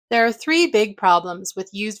There are three big problems with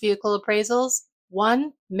used vehicle appraisals.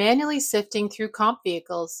 One, manually sifting through comp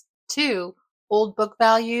vehicles. Two, old book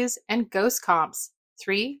values and ghost comps.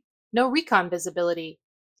 Three, no recon visibility.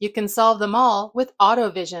 You can solve them all with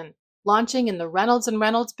AutoVision, launching in the Reynolds and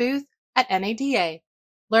Reynolds booth at NADA.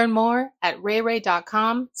 Learn more at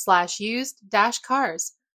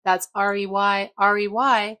rayray.com/used-cars. That's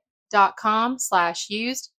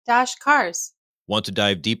REYREY.com/used-cars. Want to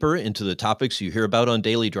dive deeper into the topics you hear about on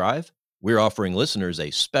Daily Drive? We're offering listeners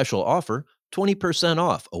a special offer, 20%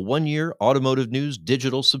 off a 1-year Automotive News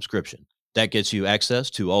digital subscription. That gets you access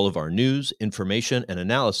to all of our news, information, and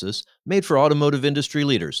analysis made for automotive industry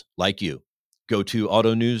leaders like you. Go to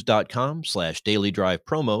autonews.com/Daily Drive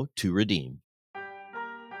promo to redeem.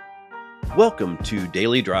 Welcome to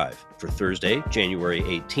Daily Drive for Thursday, January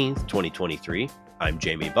 18th, 2023. I'm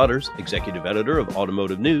Jamie Butters, Executive Editor of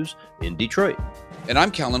Automotive News in Detroit. And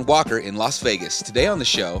I'm Kellen Walker in Las Vegas. Today on the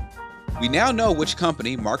show, we now know which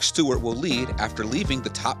company Mark Stewart will lead after leaving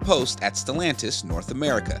the top post at Stellantis North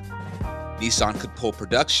America. Nissan could pull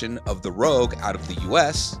production of the Rogue out of the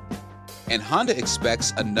US, and Honda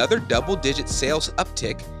expects another double-digit sales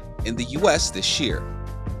uptick in the US this year.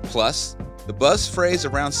 Plus, the buzz phrase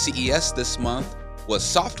around CES this month was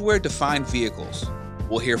software-defined vehicles.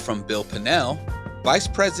 We'll hear from Bill Pinnell, Vice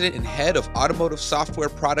President and Head of Automotive Software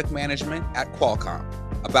Product Management at Qualcomm,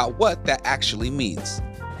 about what that actually means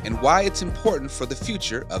and why it's important for the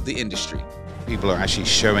future of the industry. People are actually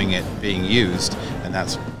showing it being used, and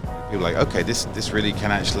that's people like, okay, this really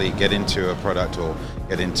can actually get into a product or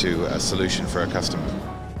get into a solution for a customer.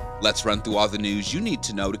 Let's run through all the news you need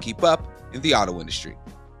to know to keep up in the auto industry.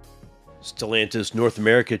 Stellantis North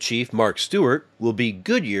America Chief Mark Stewart will be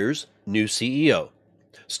Goodyear's new CEO.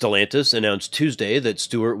 Stellantis announced Tuesday that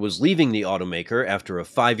Stewart was leaving the automaker after a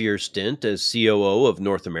 5-year stint as COO of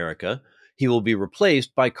North America. He will be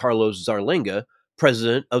replaced by Carlos Zarlenga,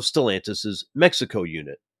 president of Stellantis' Mexico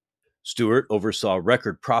unit. Stewart oversaw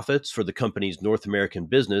record profits for the company's North American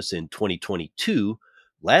business in 2022.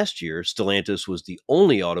 Last year, Stellantis was the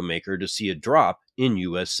only automaker to see a drop in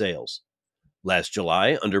U.S. sales. Last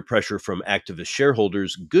July, under pressure from activist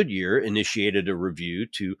shareholders, Goodyear initiated a review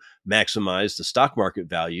to maximize the stock market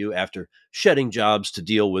value after shedding jobs to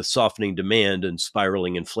deal with softening demand and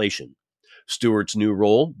spiraling inflation. Stewart's new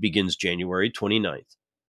role begins January 29th.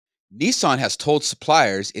 Nissan has told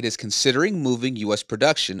suppliers it is considering moving U.S.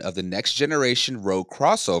 production of the next generation Rogue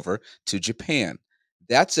crossover to Japan.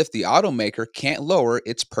 That's if the automaker can't lower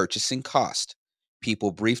its purchasing cost.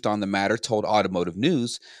 People briefed on the matter told Automotive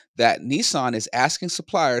News that Nissan is asking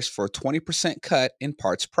suppliers for a 20% cut in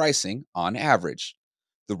parts pricing on average.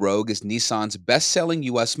 The Rogue is Nissan's best-selling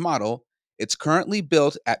U.S. model. It's currently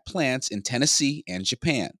built at plants in Tennessee and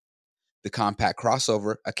Japan. The compact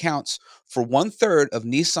crossover accounts for 1/3 of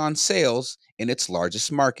Nissan's sales in its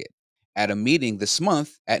largest market. At a meeting this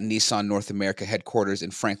month at Nissan North America headquarters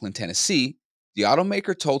in Franklin, Tennessee, the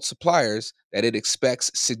automaker told suppliers that it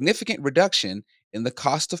expects significant reduction in the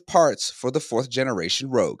cost of parts for the 4th-generation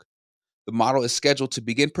Rogue. The model is scheduled to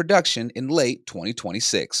begin production in late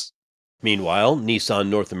 2026. Meanwhile, Nissan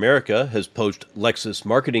North America has poached Lexus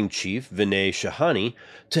marketing chief Vinay Shahani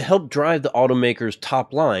to help drive the automaker's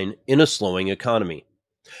top line in a slowing economy.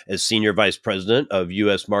 As Senior Vice President of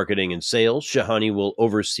U.S. Marketing and Sales, Shahani will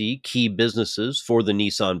oversee key businesses for the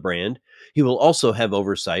Nissan brand. He will also have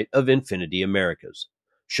oversight of Infiniti Americas.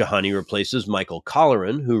 Shahani replaces Michael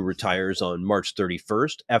Colleran, who retires on March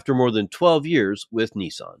 31st after more than 12 years with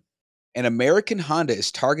Nissan. An American Honda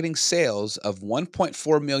is targeting sales of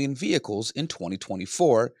 1.4 million vehicles in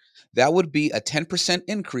 2024. That would be a 10%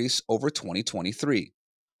 increase over 2023.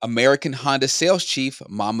 American Honda sales chief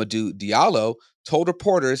Mamadou Diallo told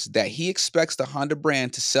reporters that he expects the Honda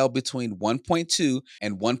brand to sell between 1.2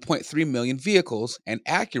 and 1.3 million vehicles and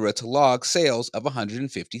Acura to log sales of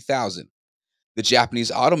 150,000. The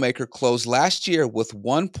Japanese automaker closed last year with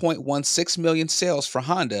 1.16 million sales for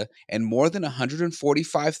Honda and more than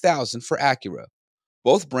 145,000 for Acura.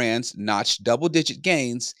 Both brands notched double-digit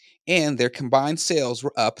gains, and their combined sales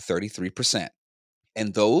were up 33%.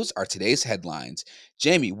 And those are today's headlines.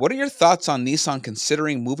 Jamie, what are your thoughts on Nissan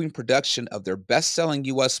considering moving production of their best-selling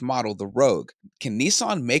U.S. model, the Rogue? Can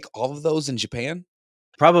Nissan make all of those in Japan?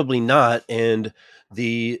 Probably not. And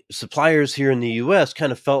the suppliers here in the U.S.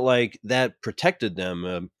 kind of felt like that protected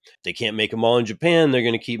them. They can't make them all in Japan. They're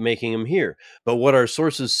going to keep making them here. But what our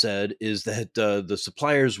sources said is that the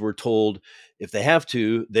suppliers were told if they have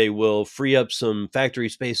to, they will free up some factory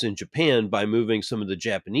space in Japan by moving some of the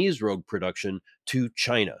Japanese Rogue production to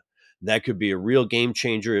China. That could be a real game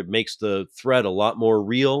changer. It makes the threat a lot more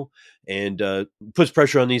real and puts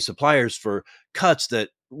pressure on these suppliers for cuts that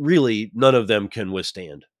really none of them can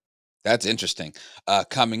withstand. That's interesting.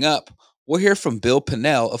 Coming up, we'll hear from Bill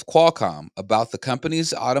Pinnell of Qualcomm about the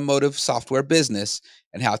company's automotive software business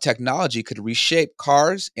and how technology could reshape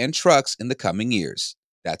cars and trucks in the coming years.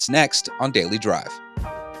 That's next on Daily Drive.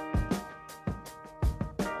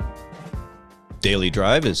 Daily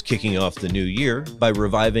Drive is kicking off the new year by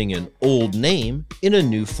reviving an old name in a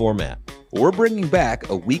new format. We're bringing back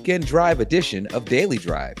a weekend drive edition of Daily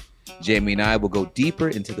Drive. Jamie and I will go deeper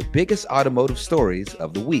into the biggest automotive stories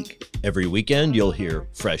of the week. Every weekend, you'll hear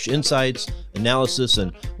fresh insights, analysis,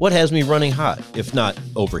 and what has me running hot, if not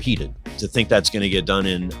overheated. To think that's going to get done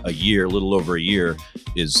in a year, a little over a year,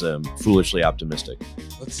 is foolishly optimistic.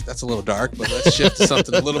 That's a little dark, but let's shift to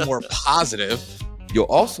something a little more positive. You'll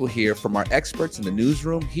also hear from our experts in the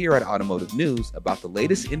newsroom here at Automotive News about the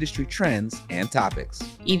latest industry trends and topics.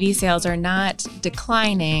 EV sales are not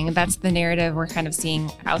declining. That's the narrative we're kind of seeing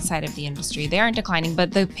outside of the industry. They aren't declining,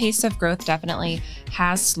 but the pace of growth definitely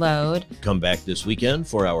has slowed. Come back this weekend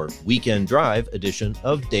for our Weekend Drive edition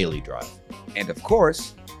of Daily Drive. And of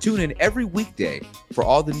course, tune in every weekday for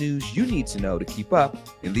all the news you need to know to keep up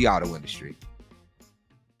in the auto industry.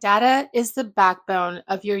 Data is the backbone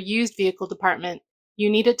of your used vehicle department. You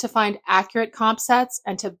need it to find accurate comp sets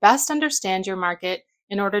and to best understand your market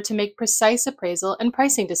in order to make precise appraisal and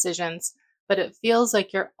pricing decisions. But it feels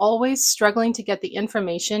like you're always struggling to get the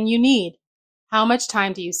information you need. How much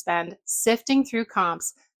time do you spend sifting through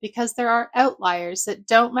comps because there are outliers that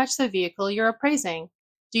don't match the vehicle you're appraising?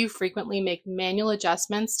 Do you frequently make manual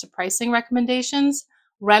adjustments to pricing recommendations?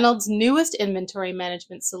 Reynolds' newest inventory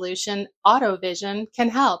management solution, AutoVision, can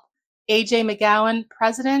help. AJ McGowan,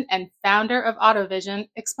 president and founder of AutoVision,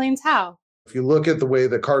 explains how. If you look at the way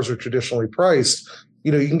that cars are traditionally priced,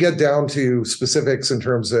 you can get down to specifics in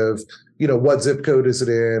terms of, what zip code is it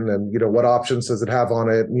in and, what options does it have on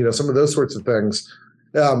it, some of those sorts of things.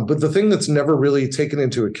 But the thing that's never really taken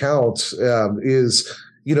into account is,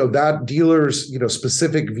 that dealer's,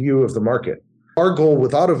 specific view of the market. Our goal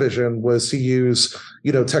with AutoVision was to use,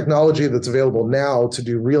 technology that's available now to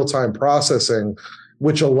do real-time processing,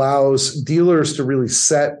 which allows dealers to really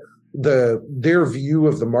set their view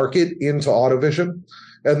of the market into AutoVision.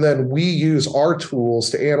 And then we use our tools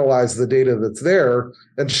to analyze the data that's there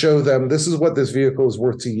and show them this is what this vehicle is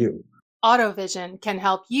worth to you. AutoVision can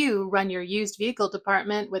help you run your used vehicle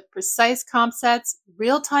department with precise comp sets,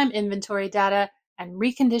 real-time inventory data, and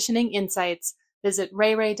reconditioning insights. Visit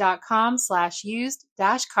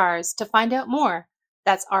rayray.com/used-cars to find out more.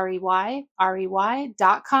 That's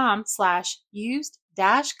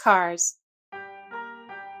rey.com/used-cars.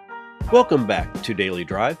 Welcome back to Daily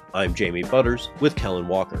Drive. I'm Jamie Butters with Kellen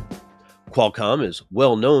Walker. Qualcomm is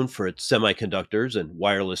well known for its semiconductors and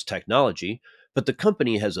wireless technology, but the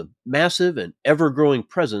company has a massive and ever-growing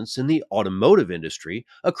presence in the automotive industry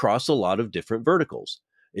across a lot of different verticals.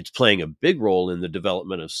 It's playing a big role in the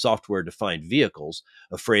development of software-defined vehicles,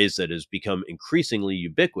 a phrase that has become increasingly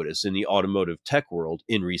ubiquitous in the automotive tech world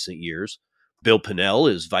in recent years. Bill Pinnell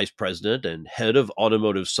is vice president and head of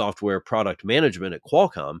automotive software product management at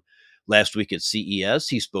Qualcomm. Last week at CES,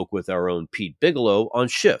 he spoke with our own Pete Bigelow on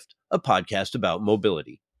Shift, a podcast about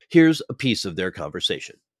mobility. Here's a piece of their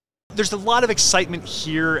conversation. There's a lot of excitement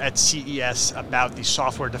here at CES about the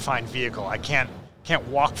software-defined vehicle. I can't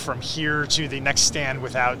walk from here to the next stand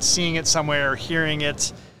without seeing it somewhere, hearing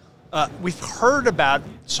it. We've heard about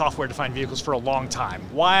software-defined vehicles for a long time.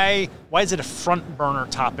 Why is it a front-burner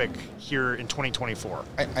topic here in 2024?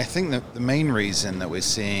 I think that the main reason that we're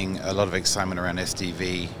seeing a lot of excitement around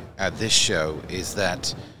SDV at this show is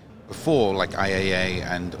that before, like IAA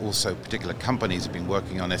and also particular companies have been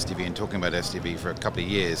working on SDV and talking about SDV for a couple of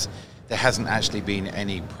years, there hasn't actually been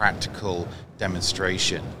any practical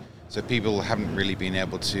demonstration. So people haven't really been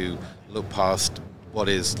able to look past what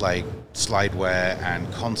is like slideware and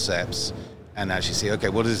concepts and actually see, okay,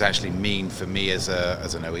 what does this actually mean for me as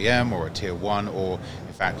an OEM or a tier one, or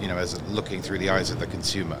in fact, as looking through the eyes of the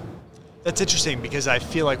consumer. That's interesting because I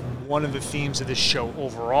feel like one of the themes of this show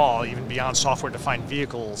overall, even beyond software-defined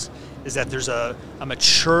vehicles, is that there's a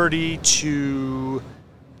maturity to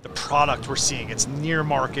the product we're seeing. It's near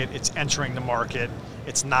market, it's entering the market.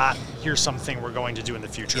 It's not, here's something we're going to do in the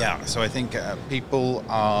future. Yeah, so I think people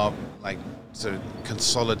are like, sort of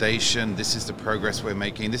consolidation, this is the progress we're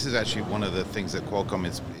making. This is actually one of the things that Qualcomm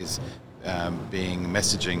is being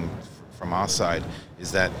messaging from our side,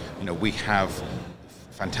 is that, we have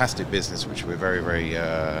fantastic business, which we're very, very,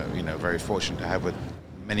 very fortunate to have with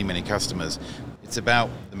many, many customers. It's about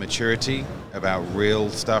the maturity, about real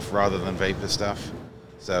stuff rather than vapor stuff.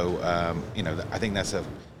 So, I think that's a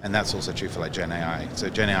And that's also true for like Gen AI. So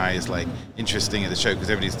Gen AI is like interesting at the show because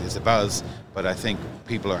it's a buzz, but I think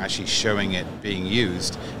people are actually showing it being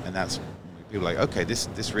used, and that's people are like, okay,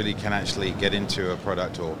 this really can actually get into a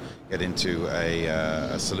product or get into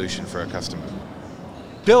a solution for a customer.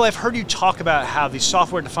 Bill, I've heard you talk about how the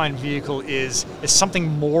software-defined vehicle is something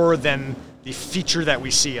more than the feature that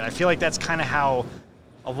we see, and I feel like that's kind of how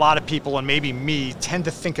a lot of people, and maybe me, tend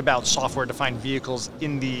to think about software-defined vehicles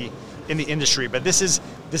in the industry. But this is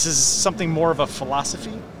something more of a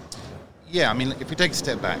philosophy. Yeah, I mean, if we take a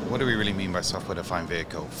step back, what do we really mean by software-defined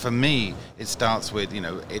vehicle? For me, it starts with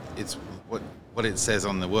it's what it says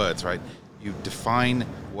on the words, right? You define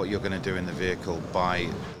what you're going to do in the vehicle by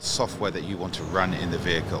software that you want to run in the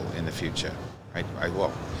vehicle in the future, right?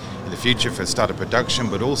 Well, in the future for start of production,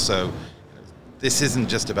 but also this isn't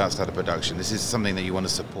just about start of production. This is something that you want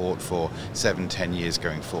to support for 7-10 years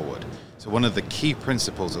going forward. So one of the key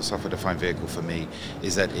principles of software-defined vehicle for me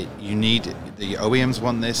is that you need, the OEMs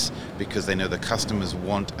want this because they know the customers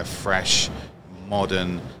want a fresh,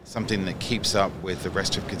 modern, something that keeps up with the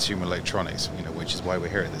rest of consumer electronics, which is why we're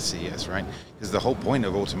here at the CES, right? Because the whole point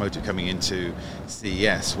of automotive coming into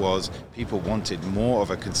CES was people wanted more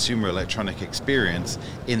of a consumer electronic experience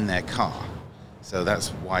in their car. So that's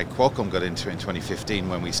why Qualcomm got into it in 2015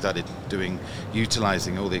 when we started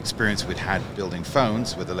utilizing all the experience we'd had building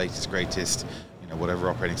phones with the latest, greatest, whatever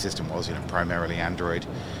operating system was, primarily Android,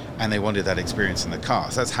 and they wanted that experience in the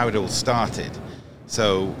car. So that's how it all started.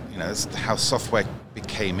 So, that's how software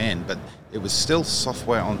came in, but it was still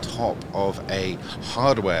software on top of a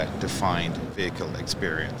hardware-defined vehicle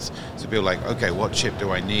experience. So people are like, okay, what chip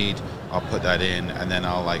do I need? I'll put that in, and then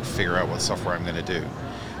I'll figure out what software I'm going to do.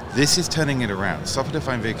 This is turning it around.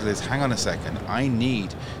 Software-defined vehicle is, hang on a second, I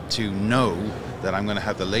need to know that I'm going to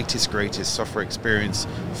have the latest, greatest software experience,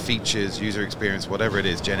 features, user experience, whatever it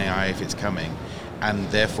is, Gen AI if it's coming. And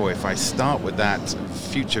therefore, if I start with that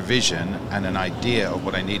future vision and an idea of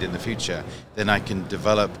what I need in the future, then I can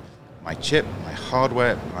develop my chip, my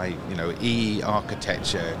hardware, my EE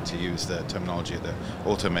architecture, to use the terminology of the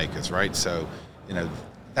automakers, right? So,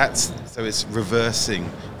 so it's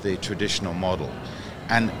reversing the traditional model.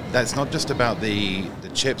 And that's not just about the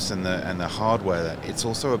chips and the hardware. It's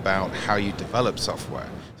also about how you develop software.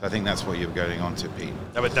 So I think that's what you're going on to, Pete.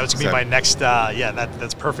 That was going to be my next.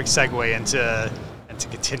 That's perfect segue into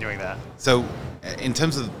continuing that. So, in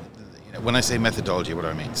terms of when I say methodology, what do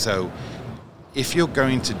I mean? So, if you're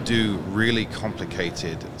going to do really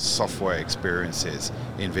complicated software experiences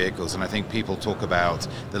in vehicles, and I think people talk about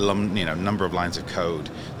the number of lines of code,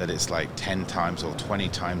 that it's like 10 times or 20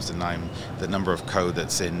 times the number of code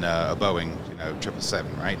that's in a Boeing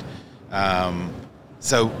 777, right?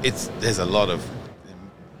 So there's a lot of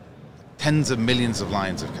tens of millions of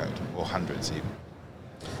lines of code, or hundreds even.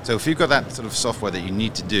 So if you've got that sort of software that you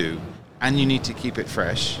need to do, and you need to keep it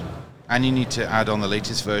fresh, and you need to add on the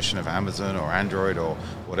latest version of Amazon or Android or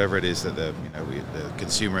whatever it is that the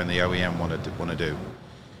consumer and the OEM want to do,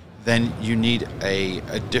 then you need a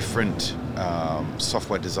different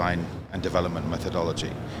software design and development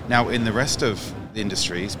methodology. Now, in the rest of the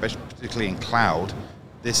industry, particularly in cloud,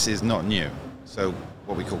 this is not new. So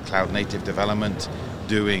what we call cloud native development,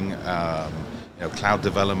 doing cloud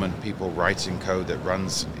development, people writing code that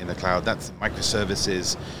runs in the cloud, that's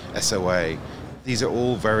microservices, SOA. These are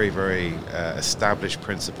all very, very established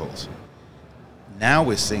principles. Now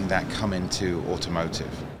we're seeing that come into automotive.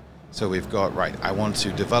 So we've got, I want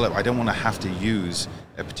to develop, I don't want to have to use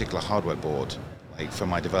a particular hardware board for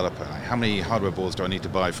my developer. How many hardware boards do I need to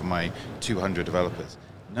buy for my 200 developers?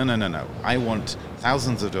 No. I want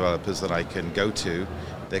thousands of developers that I can go to.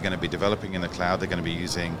 They're going to be developing in the cloud. They're going to be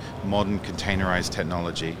using modern containerized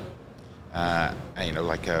technology,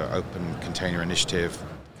 like an open container initiative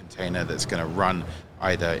container that's going to run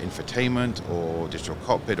either infotainment or digital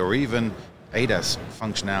cockpit, or even ADAS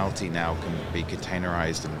functionality now can be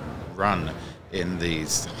containerized and run in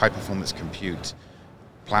these high-performance compute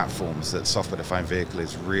platforms that software-defined vehicle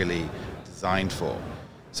is really designed for.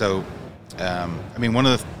 So, one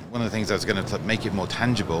of the things that's going to make it more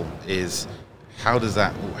tangible is how does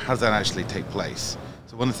that actually take place?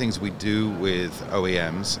 So one of the things we do with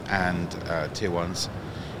OEMs and tier ones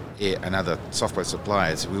and other software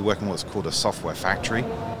suppliers, we work on what's called a software factory.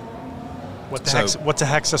 What the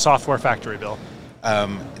heck's a software factory, Bill?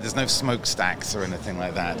 There's no smokestacks or anything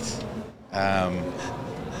like that.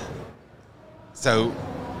 So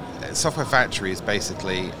software factory is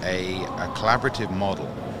basically a collaborative model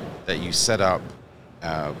that you set up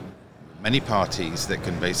many parties that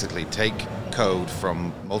can basically take code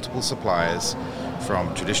from multiple suppliers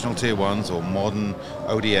from traditional tier ones or modern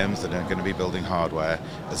ODMs that are going to be building hardware,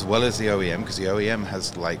 as well as the OEM, because the OEM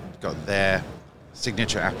has got their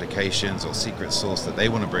signature applications or secret sauce that they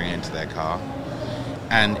want to bring into their car.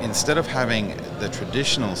 And instead of having the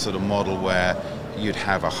traditional sort of model where you'd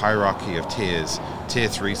have a hierarchy of tiers, tier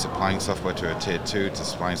 3 supplying software to a tier 2 to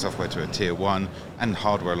supplying software to a tier 1 and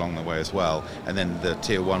hardware along the way as well, and then the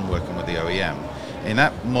tier 1 working with the OEM. And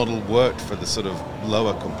that model worked for the sort of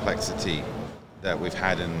lower complexity that we've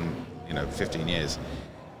had in 15 years.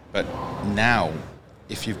 But now,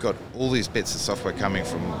 if you've got all these bits of software coming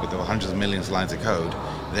from with hundreds of millions of lines of code,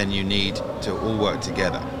 then you need to all work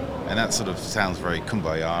together. And that sort of sounds very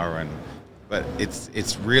kumbaya, but it's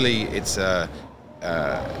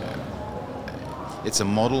a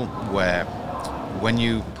model where when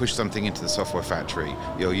you push something into the software factory,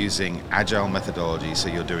 you're using agile methodology. So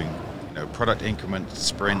you're doing product increment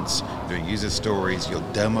sprints, doing user stories, you're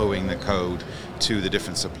demoing the code to the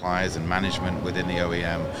different suppliers and management within the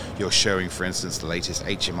OEM. You're showing, for instance, the latest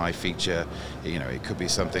HMI feature. It could be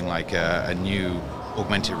something like a new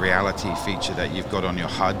augmented reality feature that you've got on your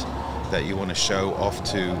HUD that you want to show off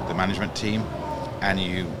to the management team. And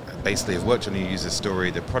you basically have worked on your user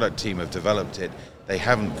story, the product team have developed it, they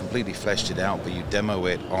haven't completely fleshed it out, but you demo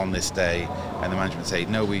it on this day, and the management say,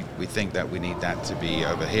 no, we think that we need that to be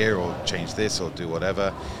over here, or change this, or do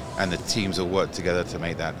whatever, and the teams will work together to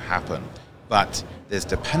make that happen. But there's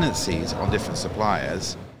dependencies on different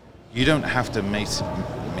suppliers. You don't have to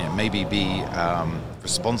maybe be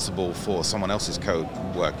responsible for someone else's code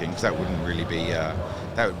working, because that wouldn't really be,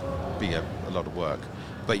 that would be a lot of work.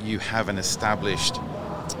 But you have an established,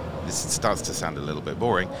 this starts to sound a little bit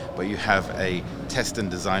boring, but you have a test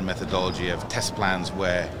and design methodology of test plans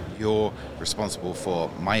where you're responsible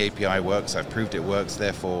for my API works, I've proved it works,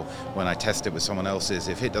 therefore when I test it with someone else's,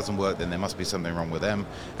 if it doesn't work, then there must be something wrong with them,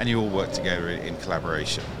 and you all work together in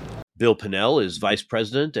collaboration. Bill Pinnell is Vice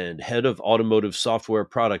President and Head of Automotive Software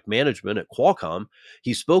Product Management at Qualcomm.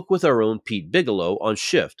 He spoke with our own Pete Bigelow on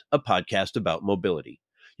Shift, a podcast about mobility.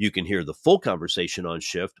 You can hear the full conversation on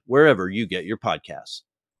Shift wherever you get your podcasts.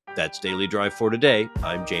 That's Daily Drive for today.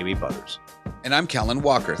 I'm Jamie Butters. And I'm Kellen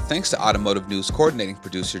Walker. Thanks to Automotive News coordinating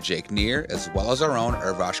producer Jake Neer, as well as our own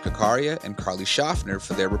Urvash Kakaria and Carly Schaffner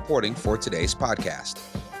for their reporting for today's podcast.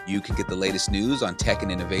 You can get the latest news on tech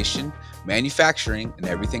and innovation, manufacturing, and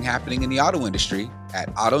everything happening in the auto industry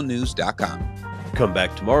at autonews.com. Come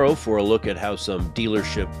back tomorrow for a look at how some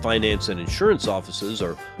dealership, finance, and insurance offices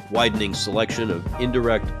are widening selection of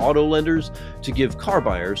indirect auto lenders to give car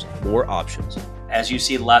buyers more options. As you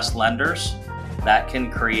see less lenders, that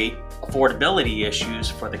can create affordability issues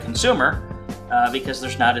for the consumer because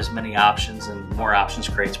there's not as many options, and more options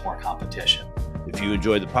creates more competition. If you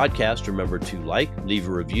enjoy the podcast, remember to leave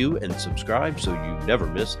a review, and subscribe so you never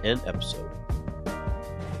miss an episode.